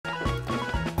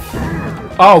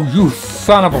Oh, you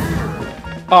son of a...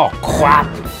 Oh, crap.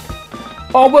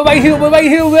 Oh, we're right here, we're right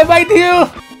here, we're right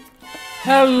here!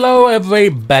 Hello,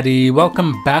 everybody.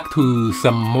 Welcome back to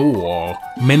some more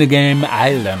Minigame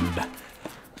Island.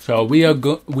 So we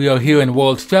are here in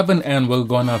World 7, and we're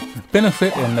gonna finish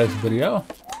it in this video.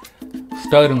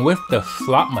 Starting with the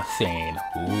slot machine.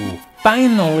 Ooh.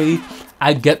 Finally,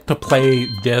 I get to play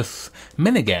this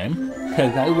minigame,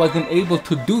 because I wasn't able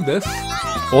to do this,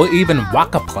 or even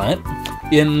rock a plant,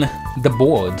 in the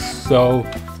boards. So,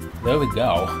 there we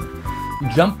go.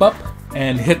 Jump up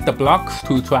and hit the blocks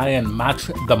to try and match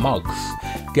the mugs.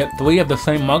 Get 3 of the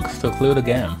same mugs to clear the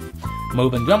game.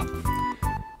 Move and jump.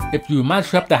 If you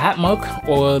match up the hat mug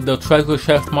or the treasure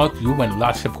chest mug, you win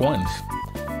lots of coins.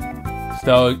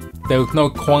 So, there's no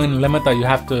coin limit that you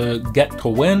have to get to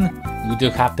win. You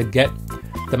just have to get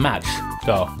the match.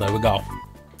 So, there we go.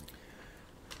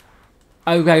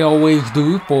 As I always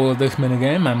do for this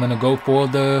minigame, I'm gonna go for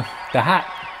the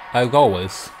hat, as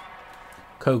always.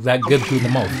 Cause that gives you the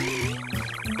most.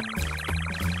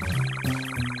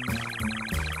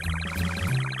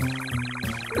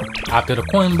 After the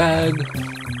coin bag,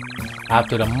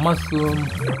 after the mushroom.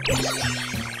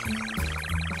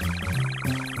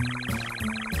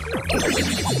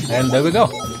 And there we go.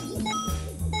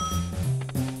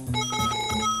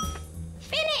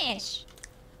 Finish.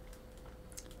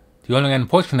 The only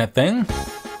unfortunate thing,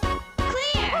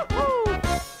 Clear.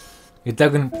 it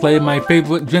doesn't play my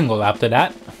favorite jingle after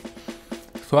that,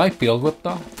 so I feel ripped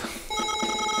off.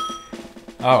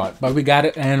 Alright, but we got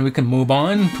it, and we can move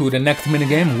on to the next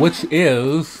minigame, which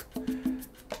is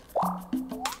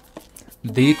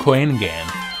the coin game.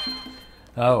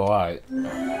 Alright.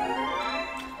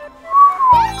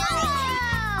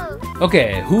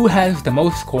 Okay, who has the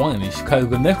most coins?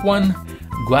 Because in this one,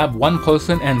 grab one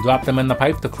person and drop them in the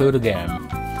pipe to clear the game.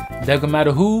 Doesn't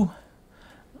matter who,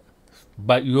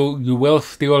 but you will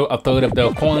steal a third of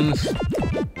their coins.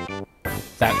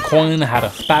 That coin had a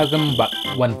spasm, but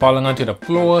when falling onto the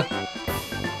floor,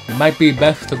 it might be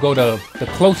best to go to the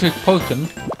closest person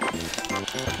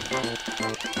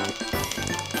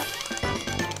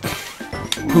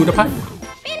to the pipe.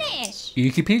 Finish.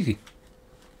 Easy peasy.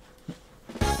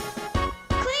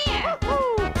 Clear.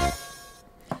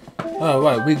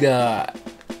 Alright, we got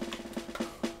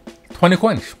 20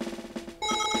 coins.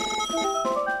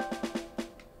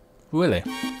 Really?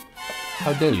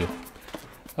 How dare you?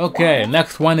 Okay,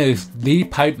 next one is the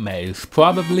pipe maze.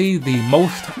 Probably the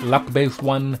most luck-based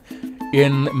one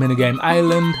in Minigame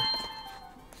Island.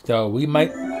 So it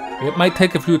might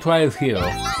take a few tries here.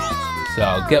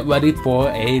 So get ready for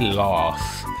a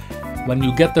loss. When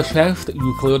you get the chest,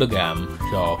 you clear the game.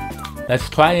 So let's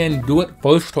try and do it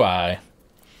first try.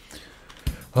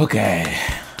 Okay,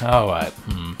 alright.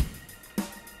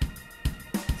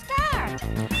 Start.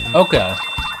 Okay.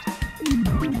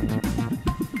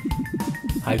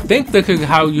 I think this is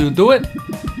how you do it.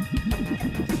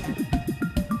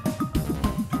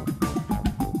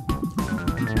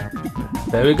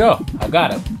 There we go. I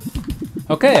got it.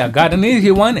 Okay, I got an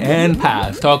easy one and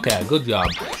passed. Okay, good job.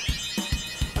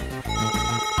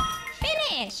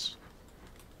 Finish.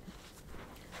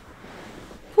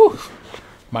 Whew.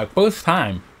 My first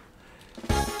time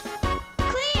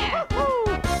Clear.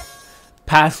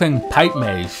 passing pipe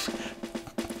maze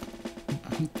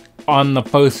on the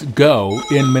first go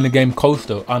in Minigame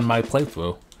Coaster on my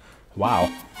playthrough. Wow.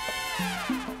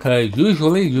 Cause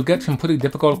usually you get some pretty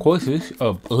difficult courses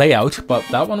or layouts, but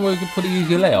that one was a pretty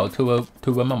easy layout to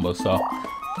remember, so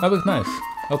that was nice.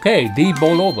 Okay, the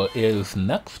bowl over is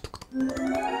next.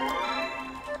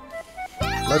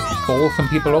 Let's bowl some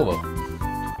people over.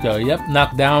 So yep,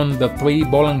 knock down the 3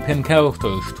 bowling pin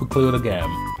characters to clear the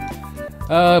game.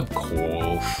 Of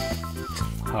course.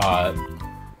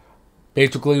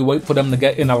 Basically wait for them to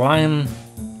get in a line,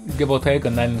 give or take,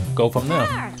 and then go from there.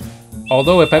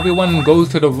 Although if everyone goes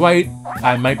to the right,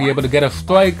 I might be able to get a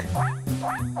strike.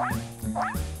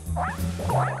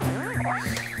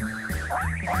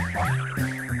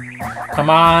 Come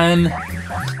on.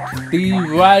 Be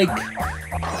right.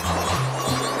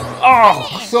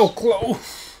 Oh, so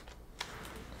close.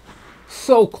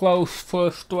 So close for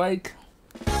a strike.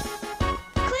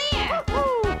 Clear.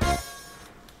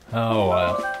 Oh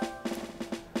well.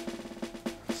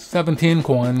 17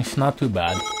 coins, not too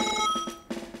bad.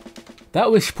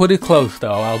 That was pretty close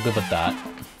though, I'll give it that.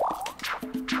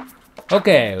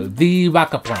 Okay, the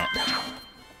rocket plant.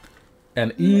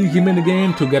 An easy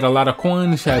minigame to get a lot of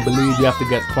coins. I believe you have to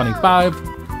get 25.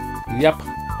 Yep,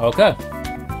 okay.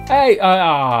 Hey,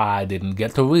 I didn't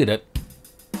get to read it.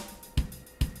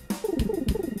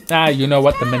 You know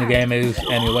what the minigame is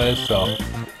anyway, so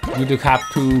you just have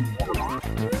to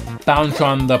bounce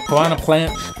on the piranha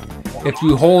plants. If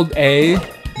you hold A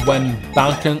when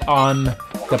bouncing on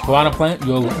the piranha plant,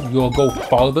 you'll go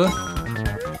farther.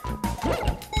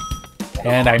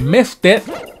 And I missed it.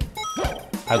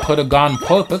 I could have gone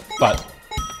perfect, but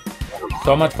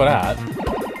so much for that.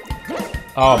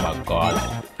 Oh my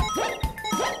god.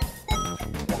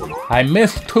 I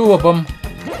missed 2 of them.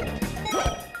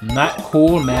 Not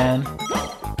cool, man.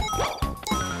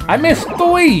 I missed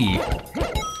 3!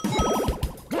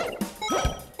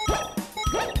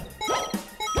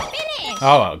 Finish.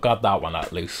 Oh, I got that one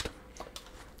at least.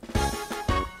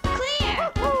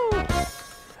 Clear.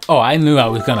 Oh, I knew I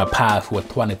was gonna pass with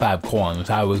 25 coins.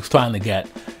 I was trying to get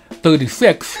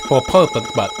 36 for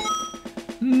perfect, but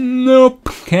nope,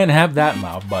 can't have that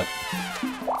now. But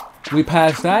we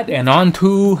passed that, and on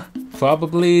to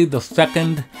probably the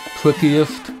second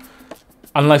trickiest,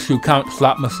 unless you count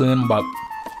slot machine. But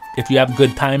if you have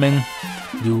good timing,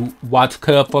 you watch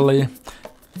carefully,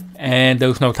 and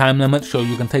there's no time limit, so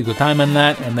you can take your time in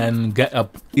that and then get a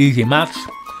easy match.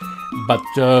 But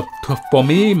for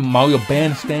me, Mario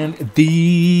Bandstand,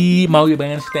 the Mario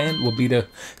Bandstand will be the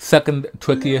second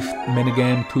trickiest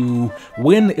minigame to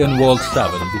win in World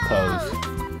 7, because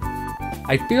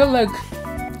I feel like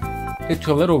it's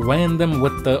a little random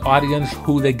with the audience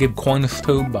who they give coins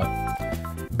to, but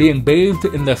being bathed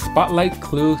in the spotlight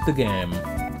clears the game.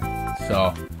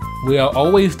 So we are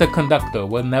always the conductor,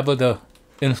 we're never the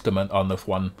instrument on this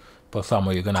one for some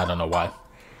reason, I don't know why.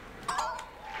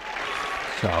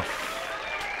 So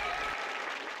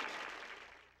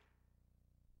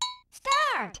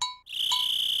Start.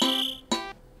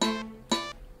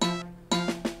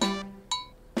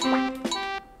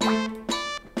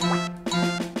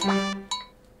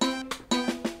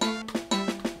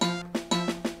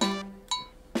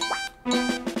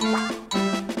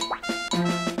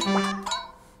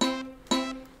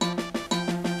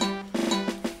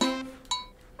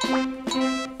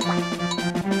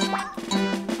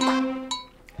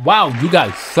 wow, you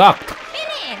guys sucked.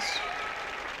 Finish.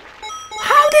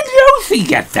 How did Yoshi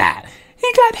get that?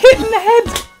 He got hit in the head.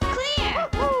 Clear.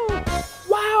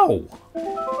 Wow.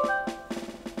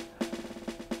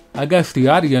 I guess the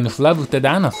audience loves the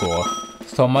dinosaur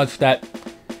so much that...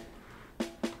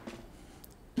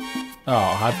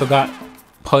 Oh, I forgot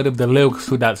part of the lyrics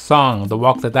to that song, the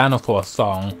Walk the Dinosaur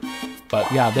song.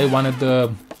 But yeah, they wanted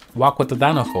to walk with the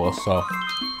dinosaur, so...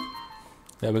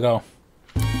 There we go.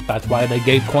 That's why they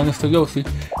gave coins to Yoshi.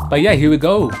 But yeah, here we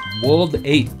go. World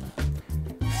 8.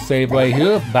 Save right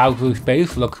here. Bowser's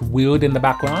face looks weird in the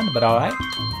background, but alright.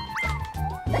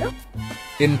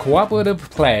 In cooperative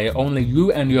play, only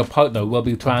you and your partner will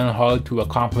be trying hard to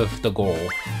accomplish the goal.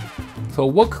 So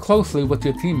work closely with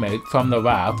your teammates on the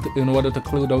raft in order to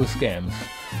clear those games.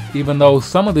 Even though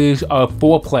some of these are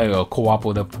 4-player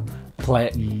cooperative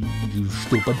play. You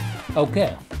stupid.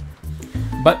 Okay.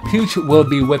 But Peach will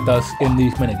be with us in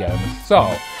these minigames. So,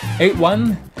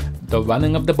 8-1, the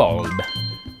running of the bulb.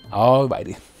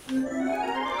 Alrighty.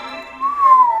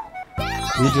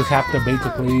 We just have to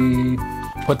basically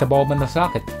put the bulb in the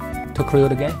socket to clear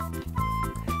the game.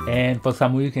 And for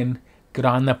some reason, get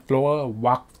on the floor,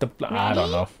 walk the floor. I don't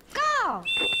know. Go.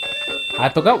 I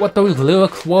forgot what those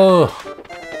lyrics were.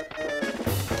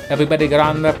 Everybody get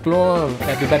on the floor,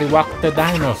 everybody walk the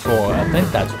dinosaur. I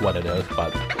think that's what it is,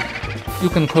 but... You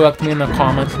can correct me in the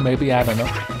comments, maybe, I don't know.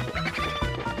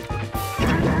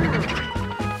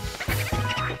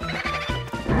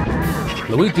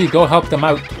 Luigi, go help them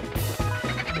out.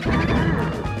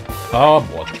 Oh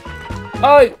boy.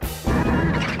 Oh!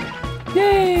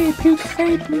 Yay! Peach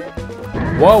saved me.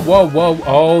 Whoa, whoa, whoa.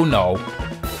 Oh no.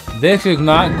 This is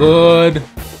not good.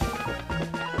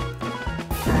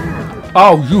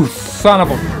 Oh, you son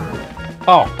of a...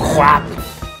 Oh, crap.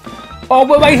 Oh,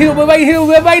 we're right here, we're right here,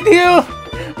 we're right here!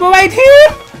 We're right here!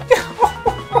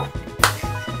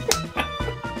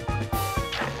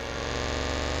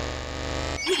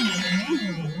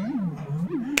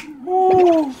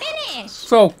 Oh, Finish.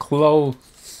 so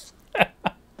close.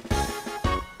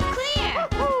 Clear.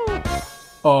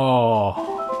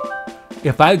 Oh.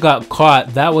 If I got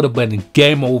caught, that would have been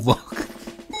game over.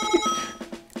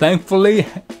 Thankfully,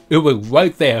 it was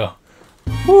right there.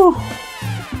 Whew.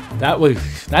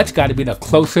 That's got to be the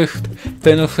closest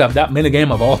finish of that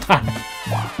minigame of all time.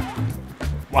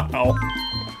 Wow.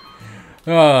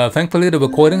 Thankfully the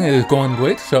recording is going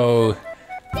great, so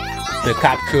the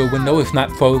capture window is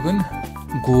not frozen.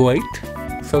 Great.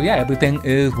 So yeah, everything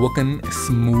is working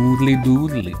smoothly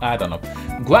doodly. I don't know.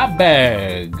 Grab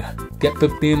bag. Get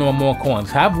 15 or more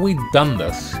coins. Have we done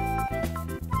this?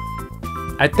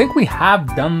 I think we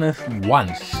have done this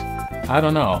once. I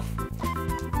don't know.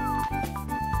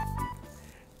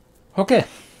 Okay.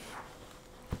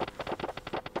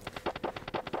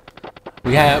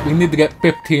 We need to get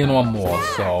 15 or more,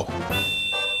 so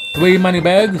 3 money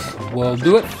bags will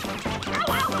do it.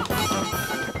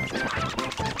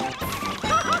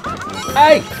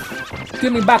 Hey!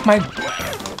 Give me back my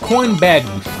coin bag,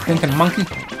 you stinking monkey.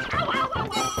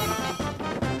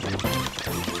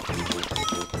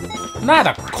 Not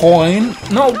a coin.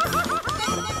 No.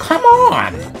 Come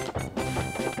on.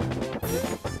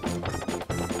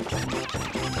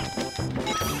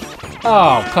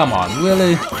 Oh, come on.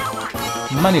 Really?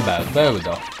 Money bag. There we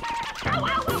go.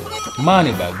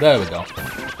 Money bag. There we go.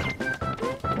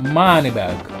 Money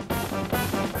bag.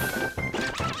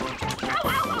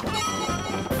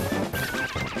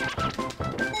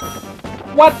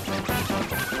 What?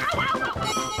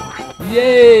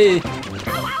 Yay!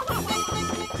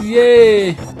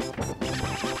 Yay!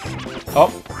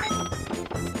 Oh.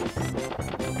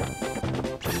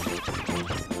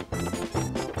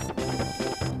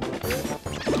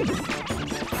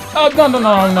 Oh, no, no,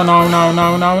 no, no, no, no,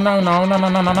 no, no, no, no, no,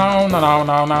 no, no, no, no, no,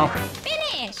 no, no.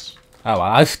 Finish. Oh, well,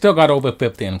 I still got over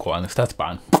 15 coins. That's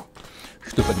fine.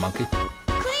 Stupid monkey.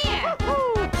 Clear.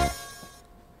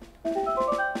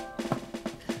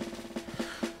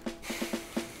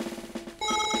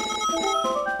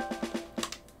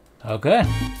 Okay.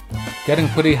 Getting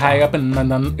pretty high up in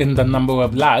the number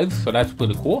of lives, so that's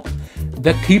pretty cool.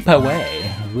 The keep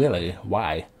away. Really?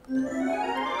 Why?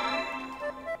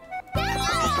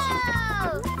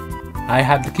 I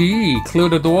have the key. Clear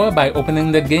the door by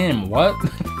opening the game. What?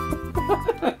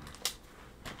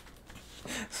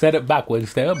 Said it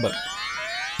backwards there, but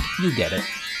you get it.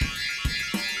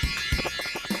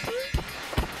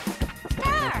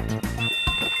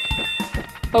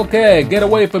 Okay, get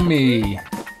away from me.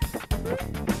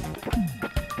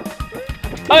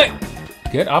 Hey!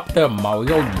 Get up there,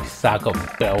 Mario, you sack of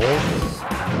bells.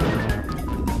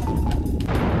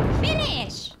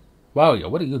 Finish. Mario,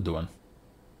 what are you doing?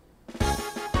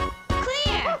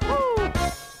 Clear.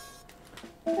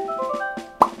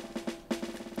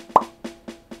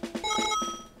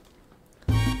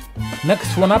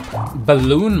 Next one up,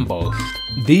 Balloon Burst.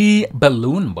 The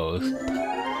Balloon Burst.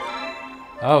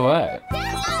 Alright.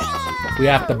 We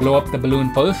have to blow up the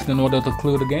balloon first in order to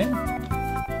clear the game.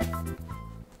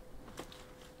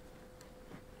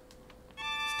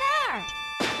 Start.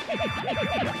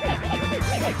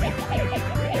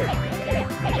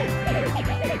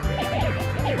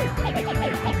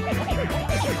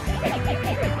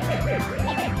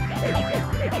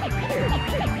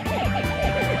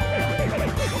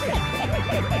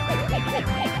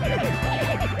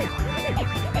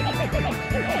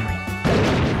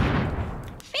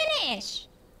 Finish.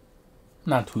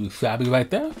 Not too shabby right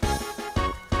there.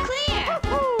 Clear.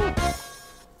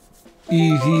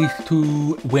 Easy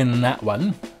to win that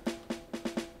one.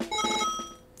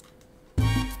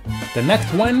 The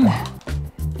next one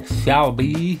shall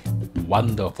be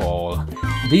wonderful.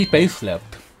 The facelift.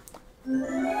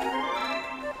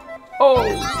 Oh!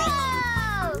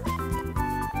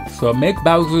 So make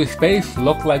Bowser's face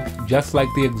look like just like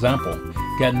the example.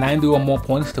 Get 90 or more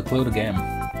points to clear the game.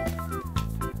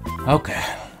 Okay.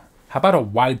 How about a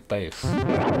wide face?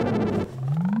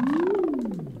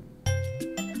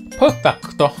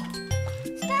 Perfecto.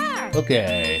 Start.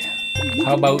 Okay.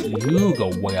 How about you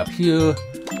go way up here,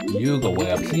 you go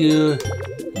way up here,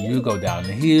 you go down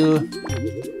here,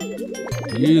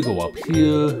 you go up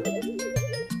here,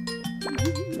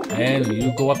 and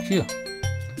you go up here.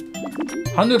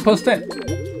 100%.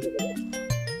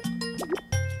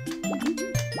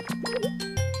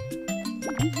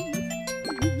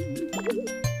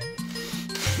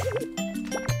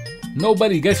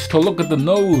 Nobody gets to look at the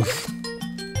nose.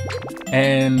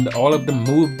 And all of them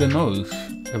move the nose,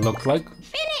 it looks like.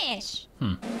 Finish.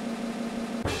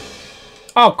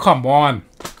 Oh, come on.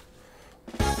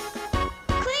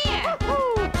 Clear.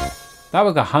 That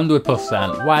was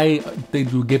 100%. Why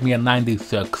did you give me a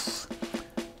 96?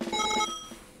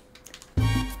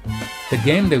 The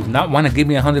game does not want to give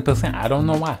me 100%. I don't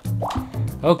know why.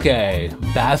 Okay,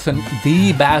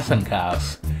 the Bassin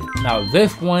Cast. Now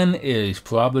this one is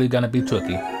probably gonna be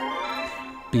tricky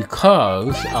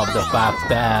because of the fact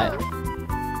that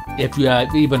if you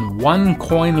have even one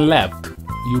coin left,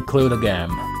 you clear the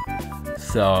game.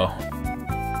 So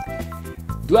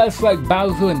dress like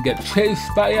Bowser and get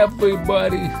chased by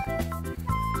everybody.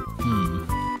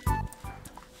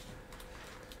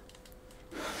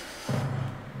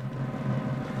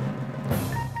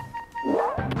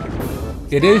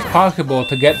 It is possible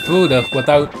to get through this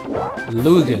without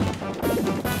losing.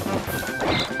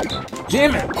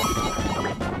 Damn it!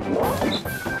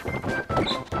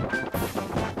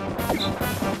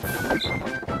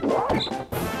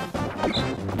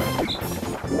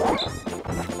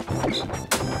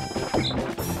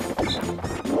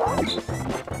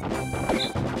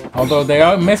 Although they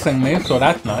are missing me, so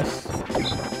that's nice.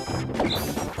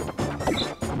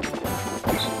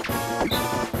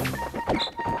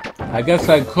 I guess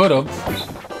I could have.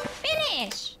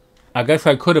 Finish. I guess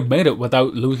I could have made it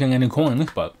without losing any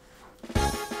coins, but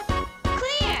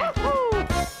Clear.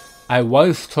 I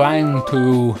was trying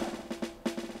to...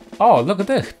 Oh, look at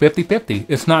this. 50-50.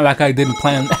 It's not like I didn't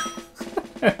plan...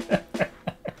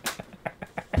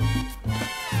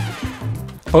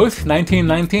 First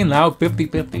 1919, now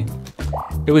 50-50.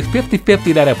 It was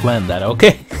 50-50 that I planned that,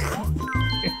 okay?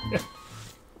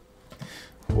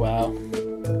 Wow.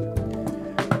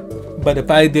 But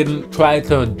if I didn't try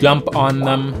to jump on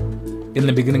them in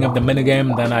the beginning of the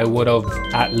minigame, then I would have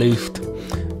at least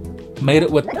made it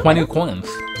with 20 coins.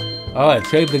 Alright,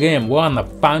 save the game. We're on the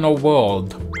final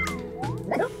world.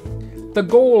 The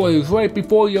goal is right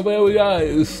before your very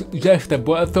eyes, just a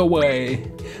breath away.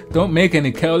 Don't make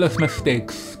any careless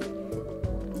mistakes.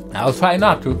 I'll try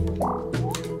not to.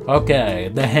 Okay,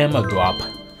 the hammer drop.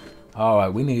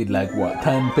 Alright, we need like what,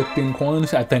 10, 15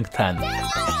 coins? I think 10.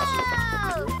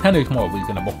 10 is more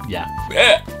reasonable, yeah.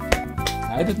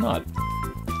 I did not.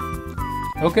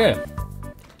 Okay.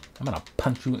 I'm gonna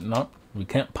punch you. No, we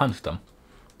can't punch them.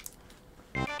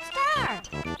 Start.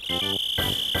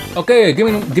 Okay, give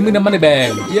me the money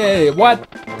bag. Yay, what?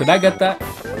 Did I get that?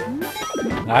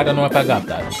 I don't know if I got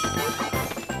that.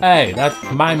 Hey, that's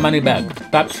my money bag.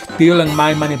 Stop stealing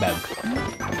my money bag.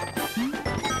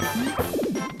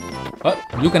 Oh,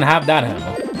 you can have that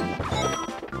hammer.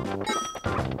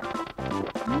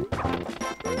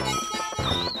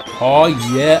 Oh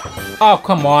yeah. Oh,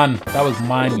 come on. That was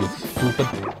mine, you stupid.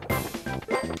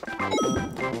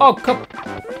 Oh, come.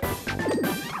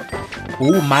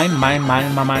 Ooh, mine.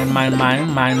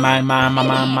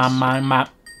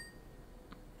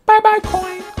 Bye-bye,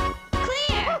 coin.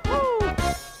 Clear.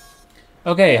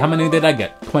 Okay, how many did I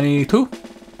get? 22?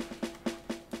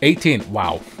 18.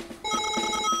 Wow.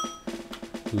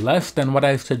 Less than what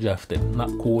I suggested.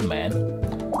 Not cool, man.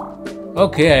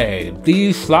 Okay,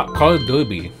 the slot card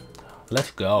derby.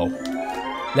 Let's go.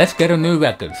 Let's get a new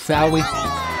record, shall we?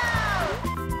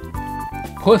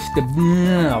 Push the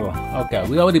bell. Okay,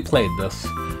 we already played this.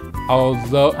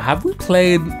 Although, have we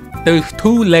played... There's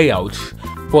 2 layouts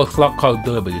for slot card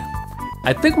derby.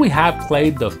 I think we have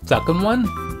played the second one,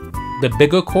 the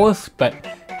bigger course, but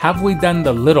have we done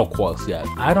the little course yet?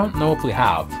 I don't know if we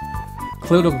have.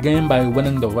 Clear the game by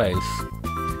winning the race.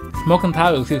 Smoking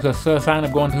tires is a sure sign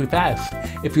of going too fast.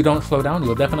 If you don't slow down,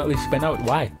 you'll definitely spin out.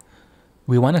 Why?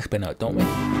 We want to spin out, don't we?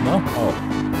 No? Oh.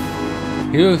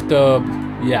 Here's the...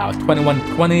 Yeah,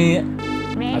 2120.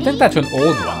 Ready? I think that's an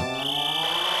old one.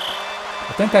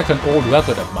 I think that's an old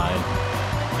record of mine.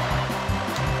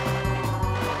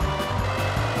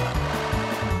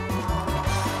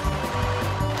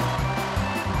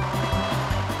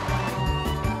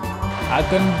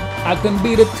 I can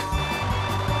beat it.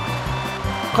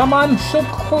 Come on, so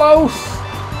close.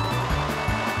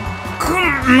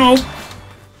 No.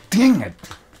 Dang it.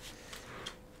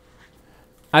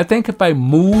 I think if I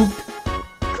moved...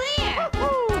 Clear.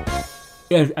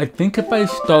 Yeah, I think if I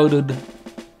started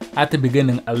at the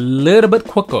beginning a little bit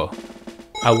quicker,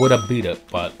 I would have beat it,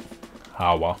 but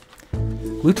oh well.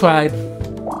 We tried.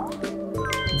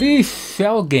 The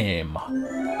shell game.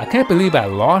 I can't believe I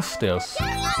lost this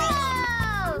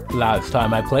last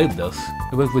time I played this.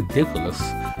 It was ridiculous.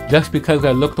 Just because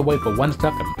I looked away for 1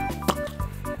 second.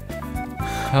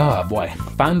 Oh boy.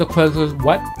 Find the treasures.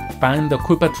 What? Find the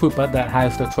Koopa Troopa that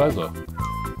has the treasure.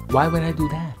 Why would I do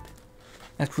that?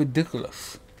 That's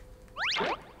ridiculous.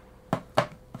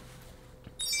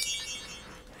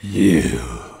 You.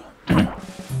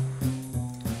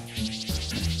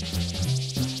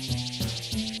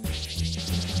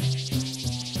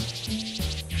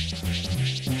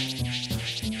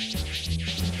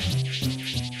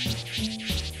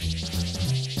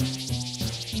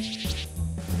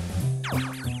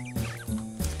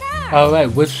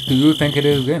 Alright, which do you think it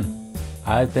is in?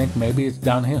 I think maybe it's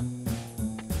down here.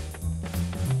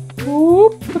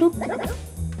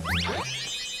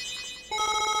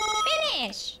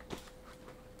 Finish.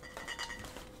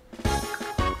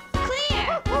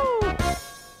 Clear.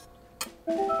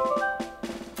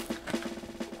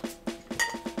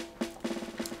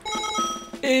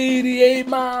 88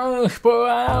 miles per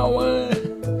hour.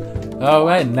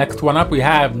 Alright, next one up we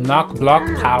have Knock Block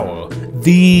Tower.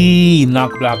 The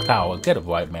Knock Block Tower. Get it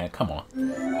right, man. Come on.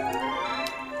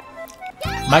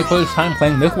 My first time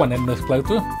playing this one in this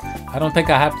playthrough. I don't think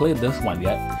I have played this one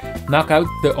yet. Knock out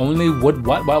the only wood,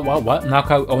 what?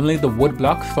 Knock out only the wood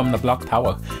blocks from the block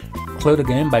tower. Clear the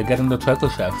game by getting the treasure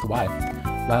chest. Why?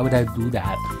 Why would I do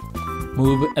that?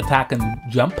 Move, attack, and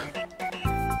jump.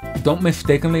 Don't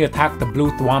mistakenly attack the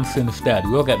blue thwomps instead.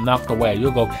 You'll get knocked away.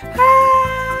 You'll go, ah!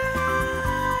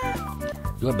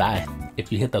 You'll die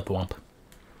if you hit the thwomp.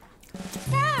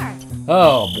 Start.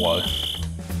 Oh boy.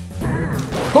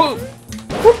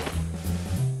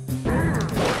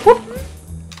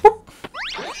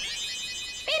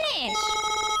 Finish.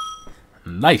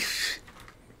 Nice.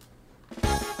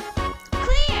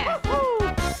 Clear.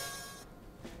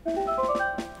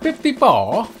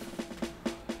 54.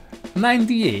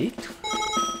 98.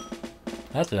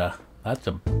 That's a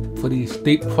pretty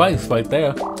steep price right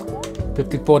there.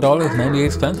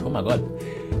 $54.98. Oh my god.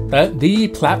 The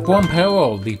platform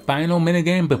peril, the final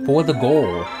minigame before the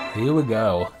goal. Here we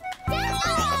go.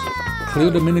 Clear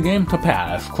the minigame to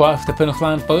pass. Cross the finish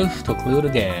line first to clear the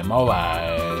game.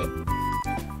 Alright.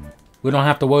 We don't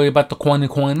have to worry about the corny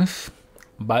coins,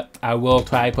 but I will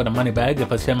try for the money bag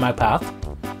if it's in my path.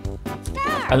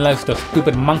 Unless the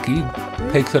stupid monkey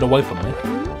takes it away from me.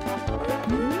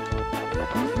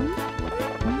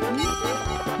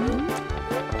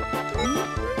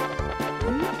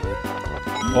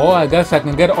 Oh, I guess I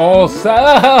can get all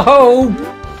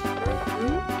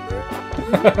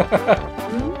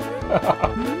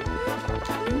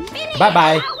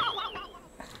Bye-bye.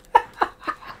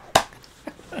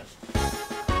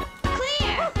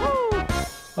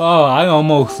 Oh, I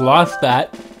almost lost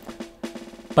that.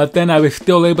 But then I was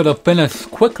still able to finish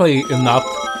quickly enough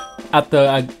after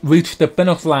I reached the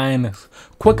finish line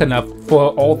quick enough for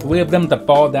all three of them to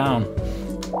fall down.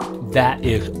 That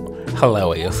is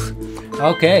hilarious.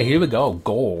 Okay, here we go.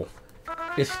 Goal.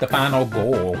 It's the final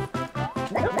goal.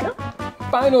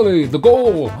 Finally, the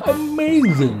goal.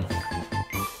 Amazing.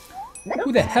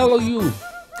 Who the hell are you?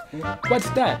 What's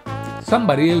that?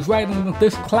 Somebody is riding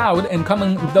this cloud and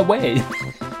coming the way.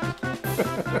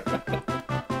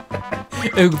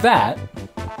 Is that?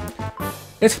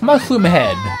 It's Mushroom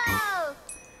Head.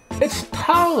 It's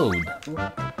Toad.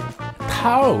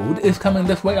 Toad is coming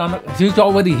this way on. She's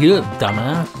already here,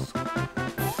 dumbass.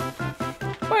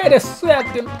 Wait a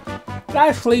second.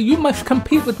 Lastly, you must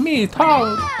compete with me,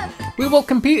 Toad. We will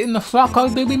compete in the Soccer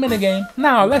Derby minigame.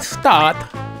 Now, let's start.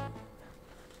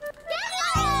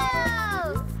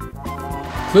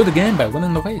 Clear the game by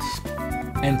winning the race.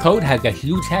 And Toad has a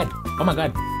huge head. Oh my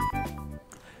god.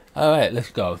 Alright, let's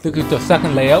go. This is the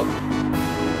second layout.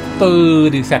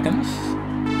 30 seconds.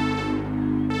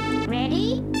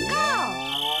 Ready? Go!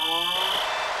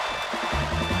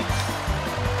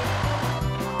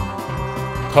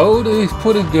 Toad is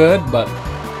pretty good, but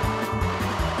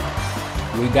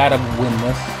we gotta win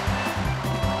this.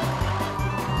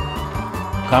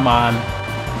 Come on.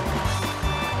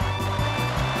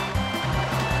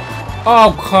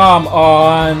 Oh, come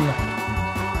on.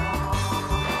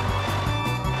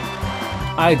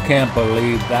 I can't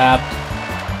believe that.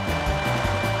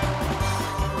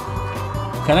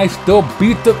 Can I still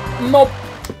beat the... Nope.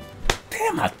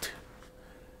 Damn it.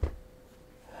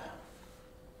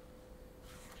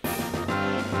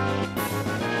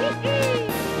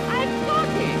 I got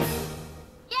it!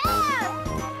 Yeah!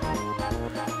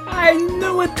 I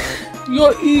knew it.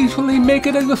 You'll easily make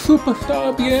it as a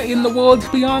superstar in the worlds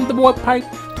beyond the warp pipe.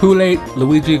 Too late.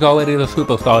 Luigi's already the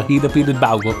superstar. He defeated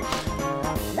Bowser.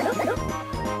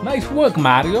 Nice work,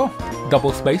 Mario.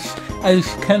 Double space. As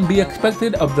can be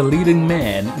expected of the leading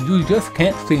man, you just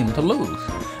can't seem to lose.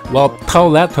 Well, tell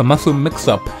that to Mushroom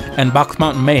Mix-Up and Box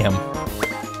Mountain Mayhem.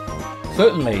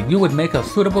 Certainly, you would make a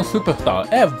suitable superstar.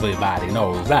 Everybody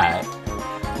knows that.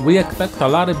 We expect a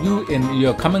lot of you in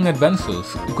your coming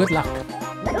adventures. Good luck.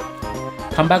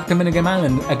 Come back to Minigame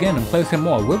Island again and play some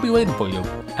more. We'll be waiting for you.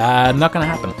 Not gonna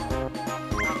happen.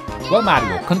 Well,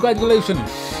 Mario, congratulations.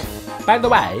 By the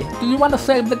way, do you want to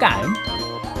save the game?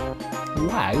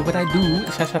 Why would I do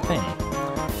such a thing?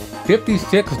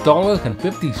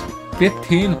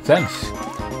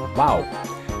 $56.15. Wow.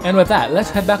 And with that, let's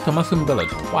head back to Mushroom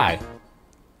Village. Why?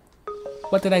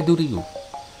 What did I do to you?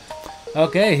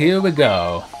 Okay, here we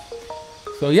go.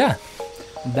 So yeah,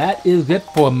 that is it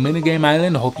for Minigame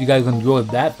Island. Hope you guys enjoyed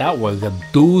that. That was a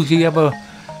doozy of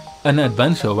an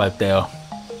adventure right there.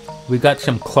 We got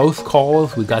some close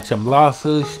calls, we got some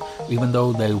losses, even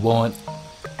though they weren't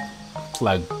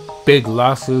like big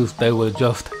losses, they were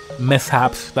just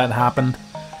mishaps that happened.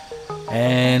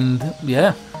 And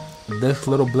yeah, this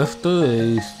little blister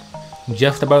is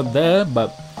just about there,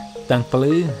 but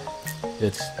thankfully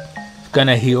it's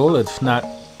gonna heal. It's not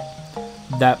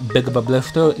that big of a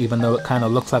blister, even though it kind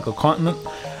of looks like a continent.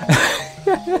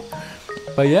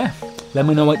 But yeah, Let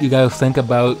me know what you guys think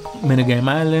about Minigame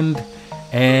Island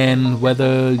and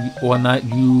whether or not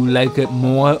you like it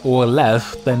more or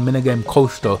less than Minigame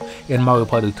Coaster in Mario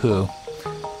Party 2.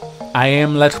 I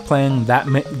am Let's Playing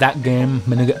that game,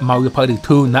 Mario Party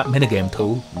 2, not Minigame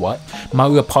 2, what?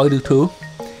 Mario Party 2,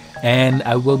 and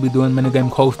I will be doing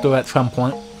Minigame Coaster at some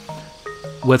point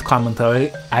with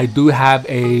commentary. I do have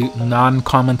a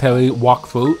non-commentary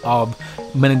walkthrough of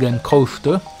Minigame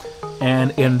Coaster,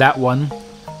 and in that one,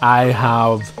 I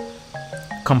have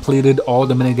completed all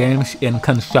the minigames in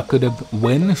consecutive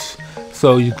wins,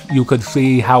 so you could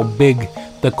see how big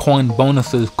the coin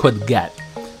bonuses could get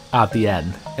at the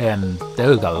end, and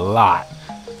there's a lot.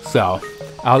 So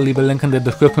I'll leave a link in the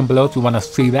description below if you want to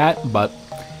see that, but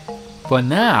for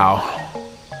now,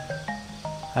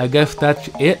 I guess that's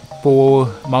it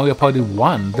for Mario Party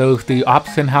 1. There's the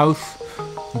option house,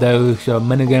 there's a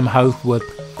minigame house with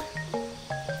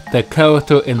the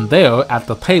character in there at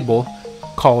the table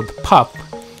called Puff.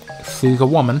 She's a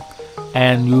woman,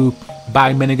 and you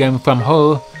buy minigames from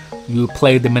her. You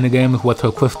play the minigames with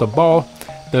her crystal ball.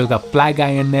 There's a fly guy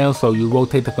in there, so you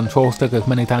rotate the control stick as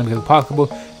many times as possible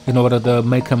in order to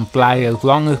make him fly as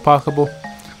long as possible.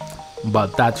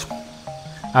 But that's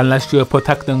unless you're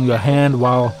protecting your hand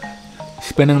while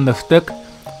spinning the stick,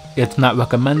 it's not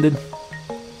recommended.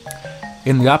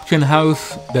 In the option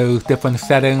house, there's different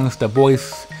settings. The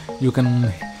voice, you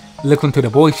can listen to the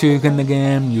voices in the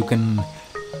game. You can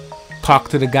talk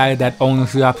to the guy that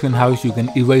owns the option house. You can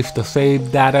erase the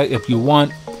save data if you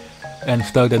want and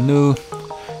start anew.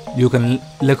 You can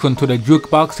listen to the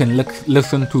jukebox and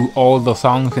listen to all the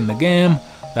songs in the game.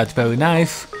 That's very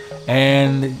nice.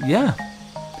 And yeah.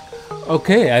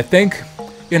 Okay, I think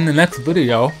in the next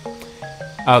video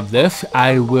of this,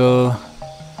 I will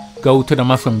go to the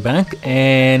Mushroom Bank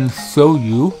and show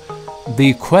you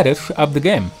the credits of the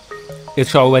game.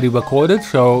 It's already recorded,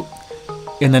 so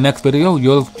in the next video,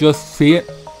 you'll just see it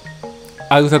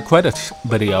as a credits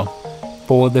video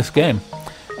for this game.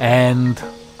 And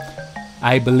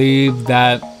I believe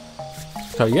that,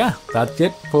 so yeah, that's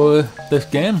it for this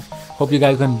game. Hope you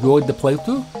guys enjoyed the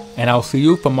playthrough, and I'll see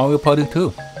you for Mario Party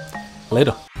 2.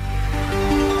 Later.